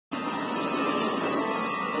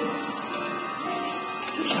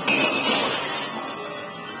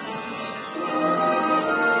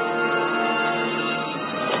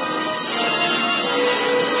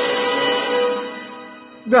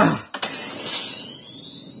Ah.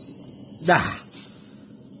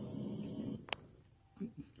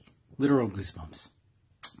 Literal goosebumps.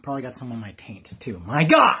 Probably got some on my taint, too. My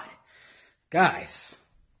God! Guys.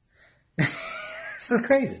 This is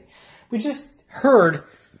crazy. We just heard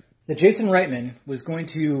that Jason Reitman was going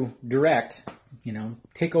to direct,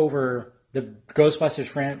 take over the Ghostbusters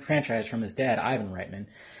franchise from his dad, Ivan Reitman.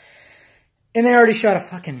 And they already shot a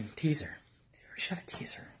fucking teaser.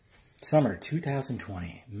 Summer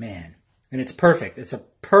 2020. Man. And it's perfect. It's a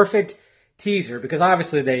perfect teaser because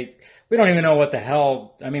obviously we don't even know what the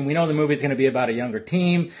hell. I mean, we know the movie's going to be about a younger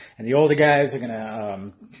team and the older guys are going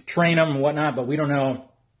to train them and whatnot, but we don't know.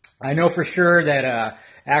 I know for sure that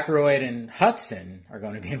Aykroyd and Hudson are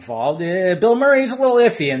going to be involved. Bill Murray's a little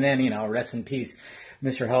iffy, and then, rest in peace,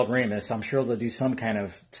 Mr. Harold Ramis. I'm sure they'll do some kind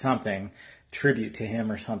of tribute to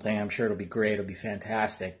him or something. I'm sure it'll be great. It'll be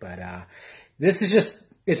fantastic. But this is just...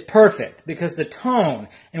 It's perfect because the tone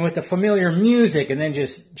and with the familiar music and then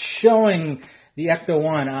just showing the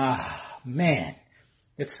Ecto-1, man,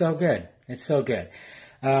 it's so good. It's so good.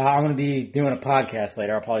 I'm going to be doing a podcast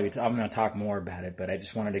later. I'm going to talk more about it, but I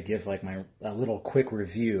just wanted to give a little quick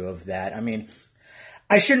review of that. I mean,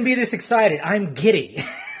 I shouldn't be this excited. I'm giddy.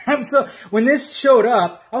 When this showed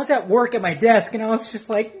up, I was at work at my desk and I was just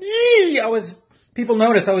like, yee! People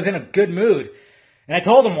noticed I was in a good mood. And I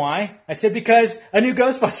told them why. I said, because a new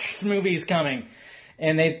Ghostbusters movie is coming.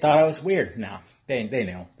 And they thought I was weird. No, they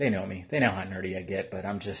know. They know me. They know how nerdy I get. But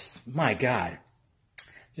I'm just, my God.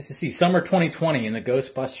 Just to see summer 2020 and the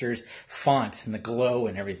Ghostbusters font and the glow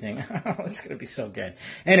and everything. It's going to be so good.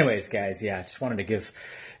 Anyways, guys, yeah, just wanted to give,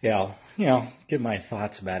 give my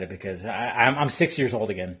thoughts about it because I'm 6 years old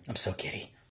again. I'm so giddy.